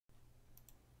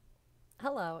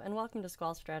Hello, and welcome to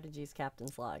Squall Strategies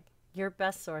Captain's Log, your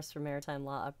best source for maritime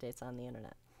law updates on the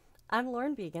internet. I'm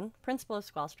Lauren Began, principal of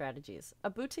Squall Strategies, a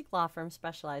boutique law firm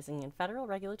specializing in federal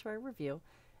regulatory review,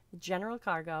 general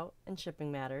cargo and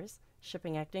shipping matters,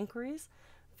 shipping act inquiries,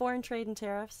 foreign trade and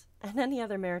tariffs, and any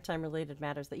other maritime-related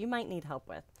matters that you might need help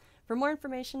with. For more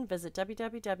information, visit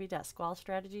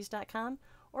www.squallstrategies.com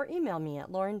or email me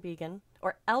at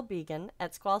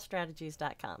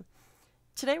lbegan@squallstrategies.com.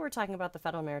 Today we're talking about the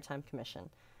Federal Maritime Commission.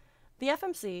 The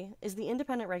FMC is the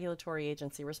independent regulatory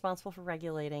agency responsible for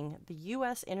regulating the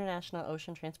U.S. international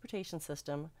ocean transportation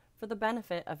system for the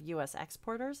benefit of U.S.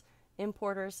 exporters,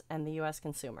 importers, and the U.S.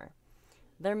 consumer.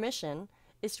 Their mission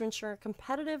is to ensure a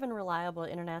competitive and reliable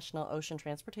international ocean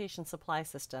transportation supply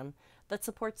system that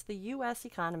supports the U.S.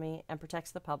 economy and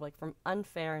protects the public from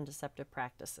unfair and deceptive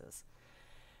practices.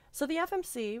 So the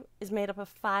FMC is made up of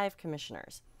 5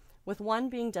 commissioners, with one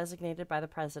being designated by the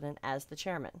President as the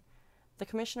chairman. The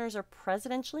commissioners are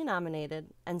presidentially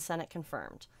nominated and Senate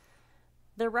confirmed.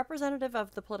 They're representative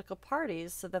of the political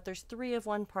parties so that there's 3 of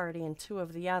one party and 2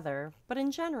 of the other, but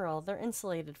in general, they're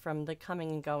insulated from the coming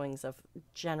and goings of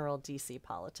general DC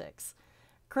politics.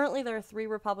 Currently, there are 3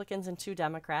 Republicans and 2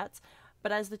 Democrats,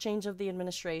 but as the change of the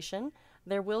administration,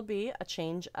 there will be a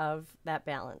change of that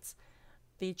balance.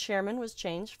 The chairman was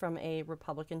changed from a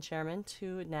Republican chairman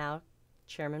to now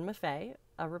Chairman Maffei,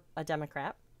 a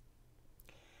Democrat.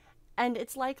 And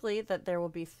it's likely that there will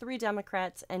be 3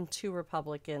 Democrats and 2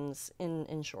 Republicans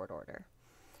in short order.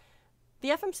 The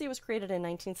FMC was created in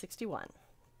 1961.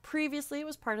 Previously, it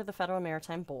was part of the Federal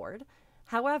Maritime Board.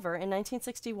 However, in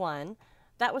 1961,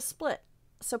 that was split.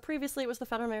 So previously, it was the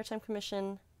Federal Maritime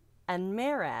Commission and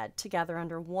MARAD together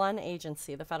under one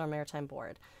agency, the Federal Maritime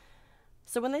Board.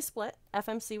 So when they split,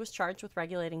 FMC was charged with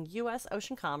regulating U.S.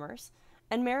 ocean commerce,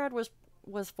 and MARAD was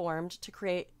formed to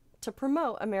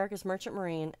promote America's merchant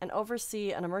marine and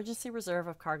oversee an emergency reserve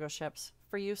of cargo ships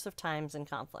for use of times in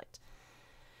conflict.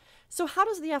 So how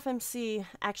does the FMC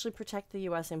actually protect the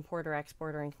U.S. importer,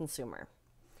 exporter, and consumer?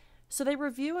 So they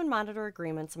review and monitor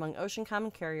agreements among ocean common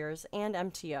carriers and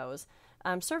MTOs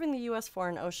serving the U.S.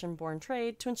 foreign ocean-borne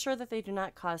trade to ensure that they do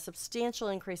not cause substantial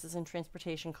increases in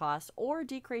transportation costs or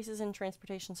decreases in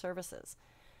transportation services.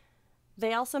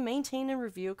 They also maintain and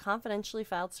review confidentially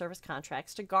filed service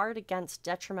contracts to guard against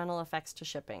detrimental effects to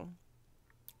shipping.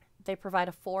 They provide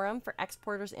a forum for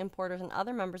exporters, importers, and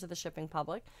other members of the shipping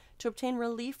public to obtain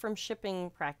relief from shipping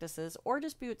practices or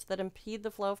disputes that impede the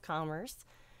flow of commerce.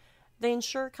 They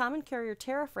ensure common carrier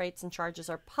tariff rates and charges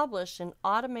are published in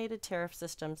automated tariff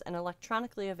systems and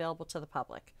electronically available to the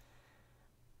public.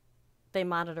 They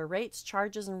monitor rates,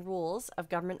 charges, and rules of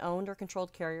government-owned or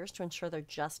controlled carriers to ensure they're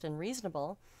just and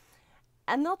reasonable.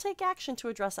 And they'll take action to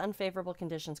address unfavorable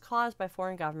conditions caused by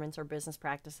foreign governments or business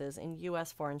practices in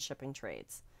U.S. foreign shipping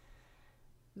trades.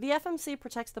 The FMC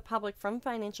protects the public from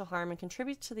financial harm and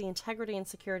contributes to the integrity and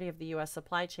security of the U.S.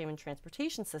 supply chain and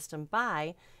transportation system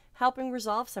by helping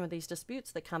resolve some of these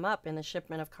disputes that come up in the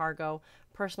shipment of cargo,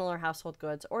 personal or household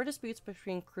goods, or disputes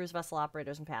between cruise vessel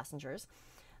operators and passengers.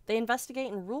 They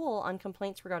investigate and rule on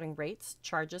complaints regarding rates,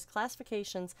 charges,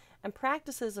 classifications, and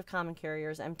practices of common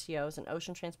carriers, MTOs, and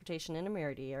ocean transportation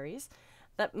intermediaries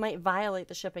that might violate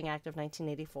the Shipping Act of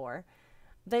 1984.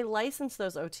 They license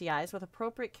those OTIs with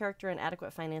appropriate character and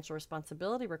adequate financial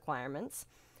responsibility requirements.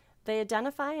 They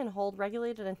identify and hold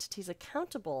regulated entities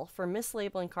accountable for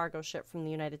mislabeling cargo shipped from the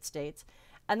United States,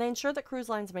 and they ensure that cruise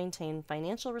lines maintain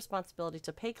financial responsibility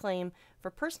to pay claim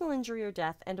for personal injury or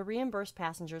death and to reimburse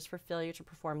passengers for failure to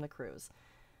perform the cruise.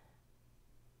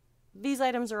 These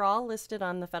items are all listed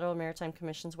on the Federal Maritime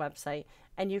Commission's website,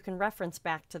 and you can reference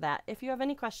back to that if you have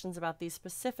any questions about these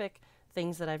specific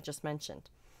things that I've just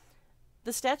mentioned.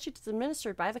 The statutes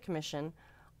administered by the Commission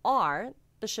are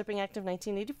the Shipping Act of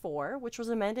 1984, which was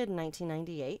amended in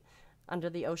 1998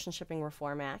 under the Ocean Shipping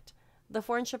Reform Act, the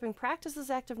Foreign Shipping Practices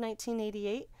Act of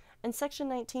 1988, and Section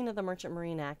 19 of the Merchant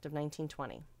Marine Act of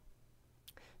 1920.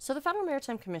 So the Federal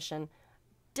Maritime Commission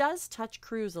does touch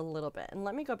cruise a little bit, and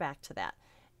let me go back to that.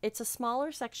 It's a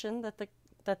smaller section that the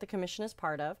Commission is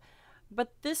part of,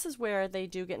 but this is where they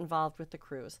do get involved with the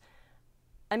cruise.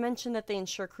 I mentioned that they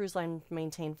ensure cruise lines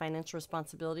maintain financial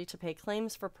responsibility to pay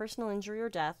claims for personal injury or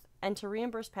death and to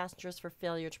reimburse passengers for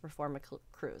failure to perform a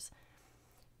cruise.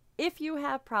 If you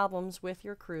have problems with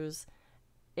your cruise,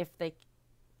 if they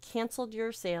canceled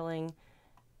your sailing,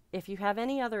 if you have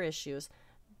any other issues,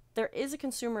 there is a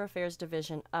Consumer Affairs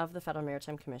Division of the Federal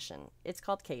Maritime Commission. It's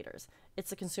called CATERS. It's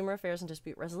the Consumer Affairs and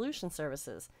Dispute Resolution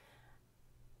Services.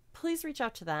 Please reach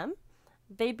out to them.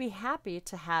 They'd be happy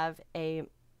to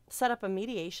set up a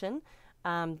mediation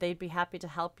They'd be happy to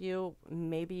help you.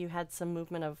 Maybe you had some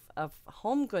movement of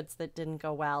home goods that didn't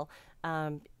go well.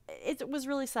 It was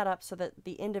really set up so that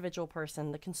the individual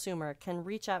person, the consumer, can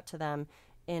reach out to them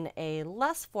in a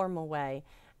less formal way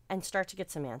and start to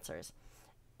get some answers.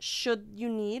 Should you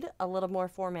need a little more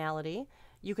formality,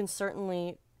 you can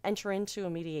certainly enter into a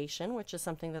mediation, which is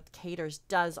something that Caters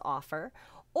does offer.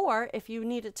 Or if you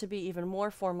need it to be even more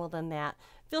formal than that,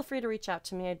 feel free to reach out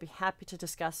to me. I'd be happy to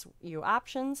discuss you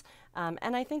options.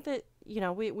 And I think that,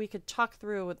 we could talk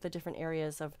through the different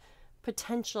areas of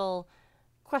potential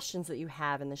questions that you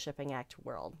have in the Shipping Act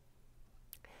world.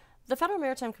 The Federal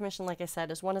Maritime Commission, like I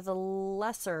said, is one of the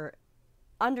lesser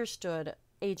understood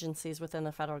agencies within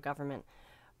the federal government.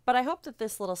 But I hope that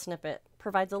this little snippet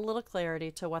provides a little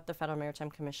clarity to what the Federal Maritime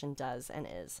Commission does and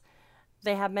is.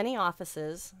 They have many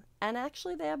offices, and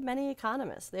actually they have many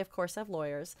economists. They, of course, have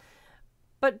lawyers.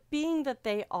 But being that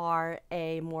they are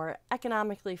a more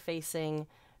economically facing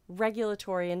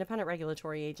independent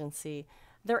regulatory agency,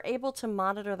 they're able to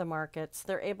monitor the markets.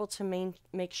 They're able to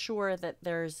make sure that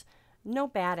there's no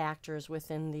bad actors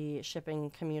within the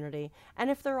shipping community. And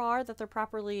if there are, that they're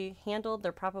properly handled,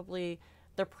 they're properly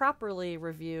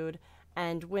reviewed,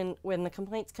 and when the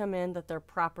complaints come in, that they're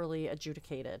properly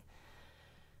adjudicated.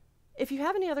 If you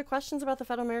have any other questions about the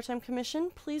Federal Maritime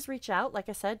Commission, please reach out. Like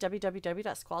I said,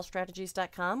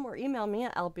 www.squallstrategies.com, or email me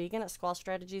at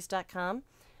lbegan@squallstrategies.com.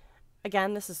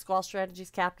 Again, this is Squall Strategies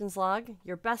Captain's Log,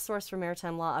 your best source for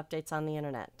maritime law updates on the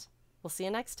internet. We'll see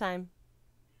you next time.